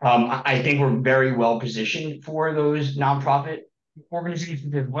I think we're very well positioned for those nonprofit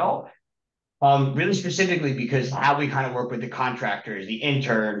organizations as well. Really specifically because how we kind of work with the contractors, the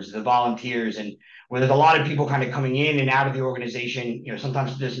interns, the volunteers, and where there's a lot of people kind of coming in and out of the organization,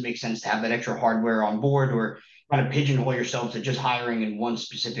 sometimes it doesn't make sense to have that extra hardware on board or kind of pigeonhole yourself to just hiring in one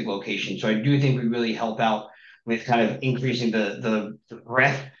specific location. So I do think we really help out with kind of increasing the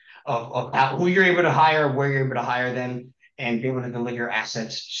breadth of who you're able to hire, where you're able to hire them, and be able to deliver your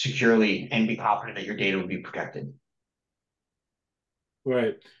assets securely and be confident that your data will be protected.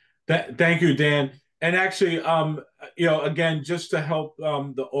 Right. Thank you, Dan. And actually, again, just to help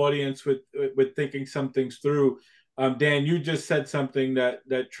the audience with thinking some things through, Dan, you just said something that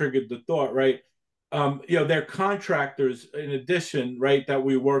triggered the thought, right? They're contractors in addition, right, that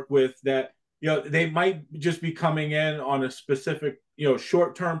we work with that, they might just be coming in on a specific,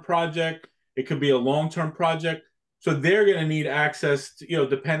 short-term project. It could be a long-term project. So they're going to need access to,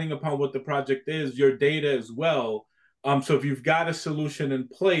 depending upon what the project is, your data as well. So if you've got a solution in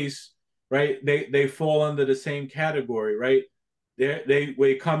place, right, they fall under the same category, right?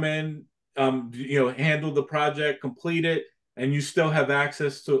 They come in, handle the project, complete it, and you still have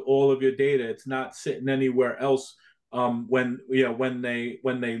access to all of your data. It's not sitting anywhere else when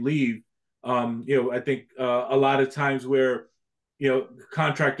they leave. I think a lot of times where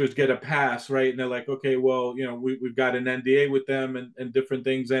contractors get a pass, right, and they're like, okay, well, we've got an NDA with them and different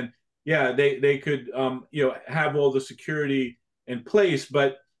things, and yeah, they could have all the security in place,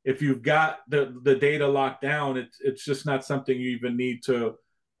 but if you've got the data locked down, it's just not something you even need to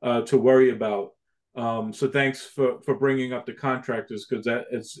worry about. So thanks for bringing up the contractors, because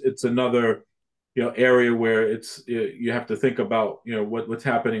it's another area where you have to think about what's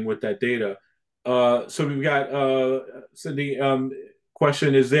happening with that data. So we've got Cindy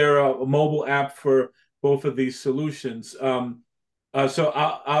question: is there a mobile app for both of these solutions? So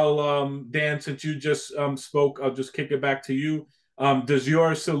I'll Dan, since you just spoke, I'll just kick it back to you. Does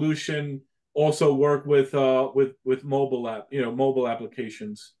your solution also work with mobile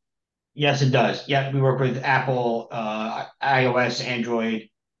applications? Yes, it does. Yeah, we work with Apple, iOS, Android,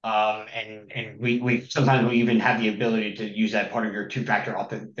 and we sometimes we even have the ability to use that part of your two-factor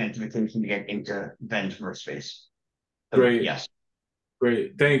authentication to get into Venn workspace. So, Great. yes.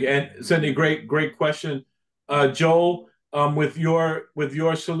 Great, thank you. And Cindy, great question. Joel, with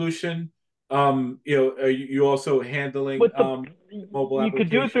your solution, are you also handling With the mobile you could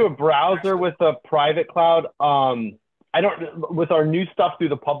do it through application? a browser with a private cloud. I don't with our new stuff through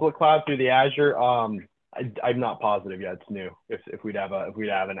the public cloud through the Azure. I'm not positive yet. It's new. If we'd have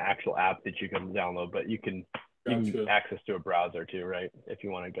an actual app that you can download, but you can access to a browser too, right? If you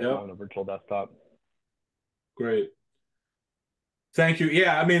want to get on a virtual desktop. Great. Thank you.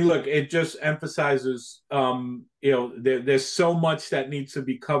 Yeah, I mean, look, it just emphasizes, there's so much that needs to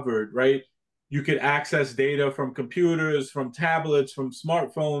be covered, right? You could access data from computers, from tablets, from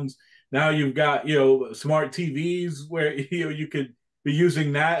smartphones. Now you've got, smart TVs where, you could be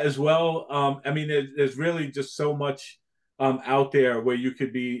using that as well. I mean, there's really just so much out there where you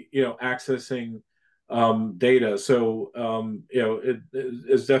could be, accessing data. So,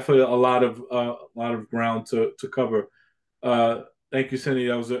 it's definitely a lot of ground to cover. Thank you, Cindy.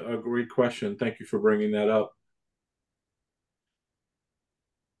 That was a great question. Thank you for bringing that up.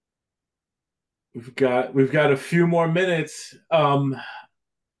 We've got a few more minutes. I'm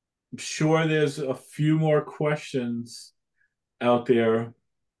sure there's a few more questions out there.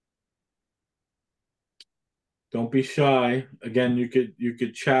 Don't be shy. Again, you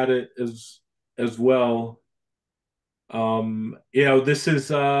could chat it as well. This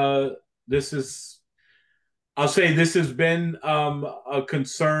is I'll say this has been a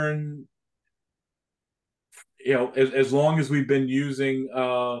concern, as long as we've been using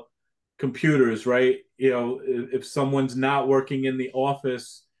computers, right? If someone's not working in the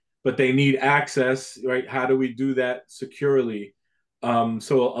office, but they need access, right? How do we do that securely?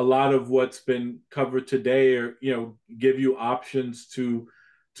 So a lot of what's been covered today are, give you options to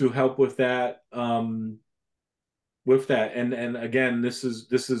help with that. And again, this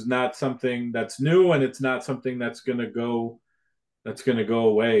is not something that's new, and it's not something that's going to go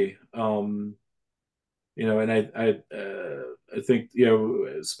away. And I think,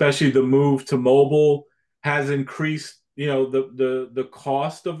 especially the move to mobile has increased, the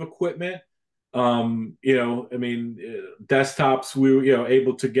cost of equipment. I mean, desktops we were,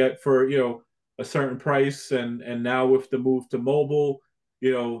 able to get for, a certain price, and now with the move to mobile,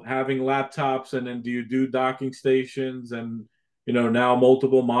 having laptops, and then do you do docking stations, and, now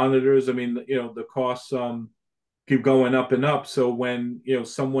multiple monitors. I mean, the costs keep going up and up. So when,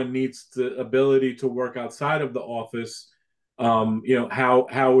 someone needs the ability to work outside of the office, how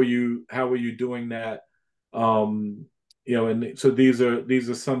are you doing that? And so these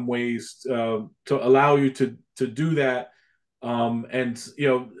are some ways to allow you to do that. And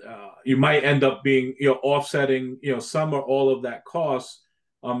you might end up being, offsetting, some or all of that cost,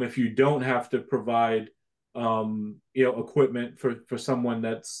 if you don't have to provide, equipment for someone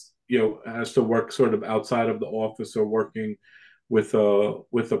that's, has to work sort of outside of the office, or working with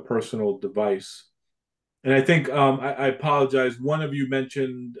a personal device. And I think, I apologize. One of you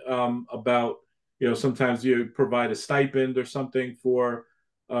mentioned about, sometimes you provide a stipend or something for,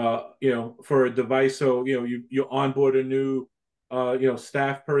 for a device. So, you onboard a new,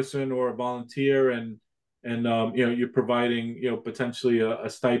 staff person or a volunteer, and you're providing, potentially a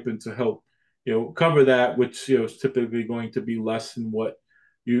stipend to help, cover that, which, is typically going to be less than what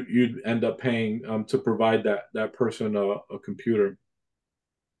you'd end up paying to provide that person a computer.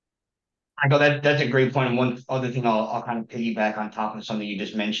 I know that's a great point. And one other thing I'll kind of piggyback on top of something you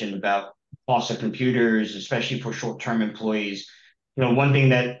just mentioned about cost of computers, especially for short-term employees. One thing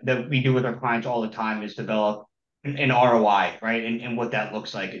that we do with our clients all the time is develop an ROI, right? And what that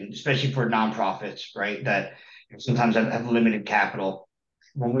looks like, and especially for nonprofits, right? That sometimes have limited capital.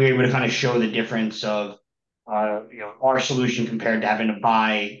 When we're able to kind of show the difference of our solution compared to having to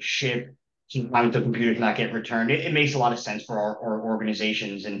buy, ship, sometimes the computers not get returned, it makes a lot of sense for our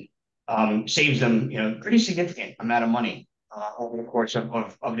organizations, and saves them, pretty significant amount of money over the course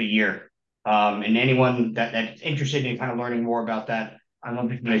of the year. And anyone that's interested in kind of learning more about that, I'm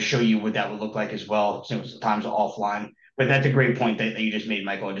going to show you what that would look like as well, sometimes offline. But that's a great point that you just made,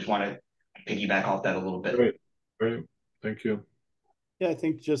 Michael. I just want to piggyback off that a little bit. Great. Thank you. Yeah, I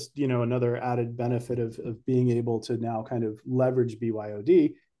think just, another added benefit of being able to now kind of leverage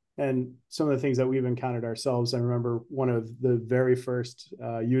BYOD, and some of the things that we've encountered ourselves. I remember one of the very first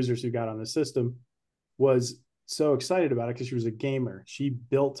users who got on the system was so excited about it because she was a gamer. She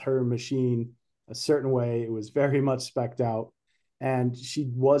built her machine a certain way. It was very much spec'd out. And she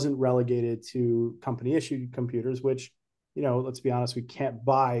wasn't relegated to company issued computers, which, you know, let's be honest, we can't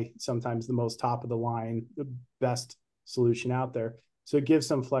buy sometimes the most top of the line, the best solution out there. So it gives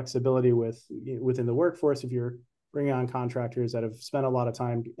some flexibility within the workforce. If you're bringing on contractors that have spent a lot of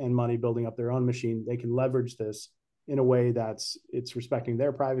time and money building up their own machine, they can leverage this in a way it's respecting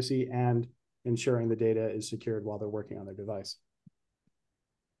their privacy and ensuring the data is secured while they're working on their device.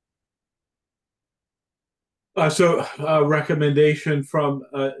 Recommendation from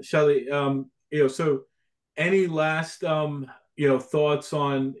Shelley. So any last thoughts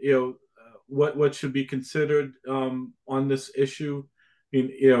on what should be considered on this issue? I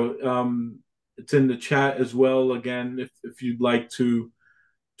mean, it's in the chat as well. Again, if you'd like to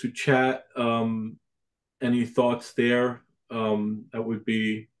chat, any thoughts there, that would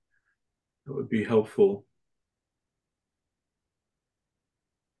be helpful.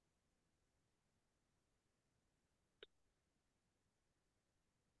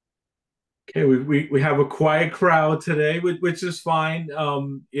 Okay, we have a quiet crowd today, which is fine.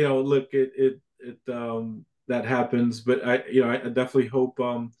 Look, that happens, but I definitely hope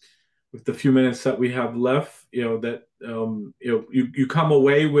with the few minutes that we have left, that you come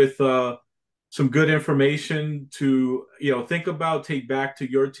away with some good information to think about, take back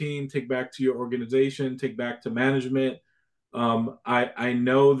to your team, take back to your organization, take back to management. I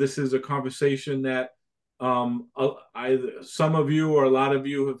know this is a conversation that some of you or a lot of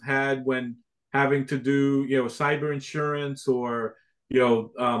you have had when having to do cyber insurance or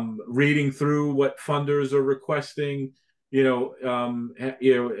reading through what funders are requesting,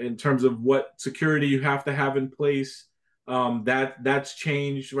 in terms of what security you have to have in place. That's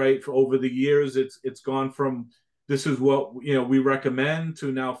changed, right? For over the years, it's gone from this is what we recommend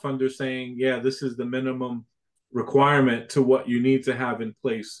to now funders saying, yeah, this is the minimum requirement to what you need to have in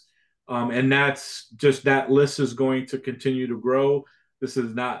place. And that's just, that list is going to continue to grow. This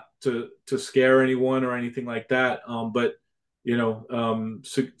is not to scare anyone or anything like that. But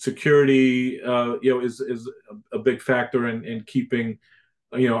security, is a big factor in keeping,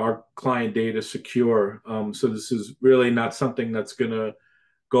 our client data secure. So this is really not something that's going to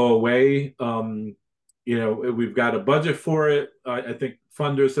go away. We've got a budget for it. I think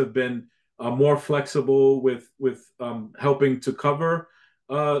funders have been more flexible with helping to cover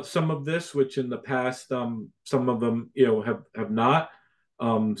some of this, which in the past, some of them, have not.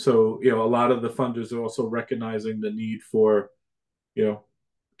 So, a lot of the funders are also recognizing the need for,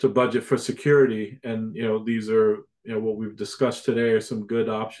 to budget for security. And, these are, what we've discussed today are some good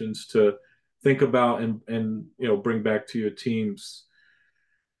options to think about and bring back to your teams.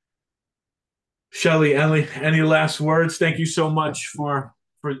 Shelley, any last words? Thank you so much for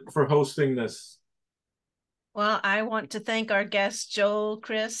hosting this. Well, I want to thank our guests, Joel,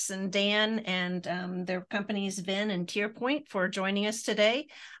 Chris, and Dan, and their companies, Venn and TierPoint, for joining us today.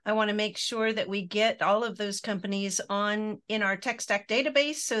 I want to make sure that we get all of those companies in our tech stack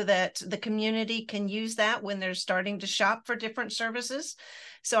database so that the community can use that when they're starting to shop for different services.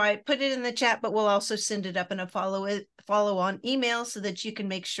 So I put it in the chat, but we'll also send it up in a follow-on email so that you can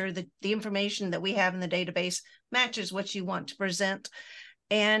make sure that the information that we have in the database matches what you want to present.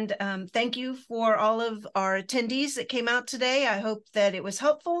 And thank you for all of our attendees that came out today. I hope that it was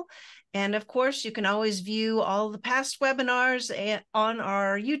helpful. And of course, you can always view all the past webinars on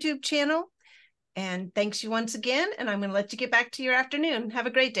our YouTube channel. And thanks you once again. And I'm going to let you get back to your afternoon. Have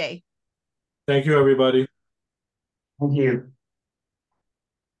a great day. Thank you, everybody. Thank you.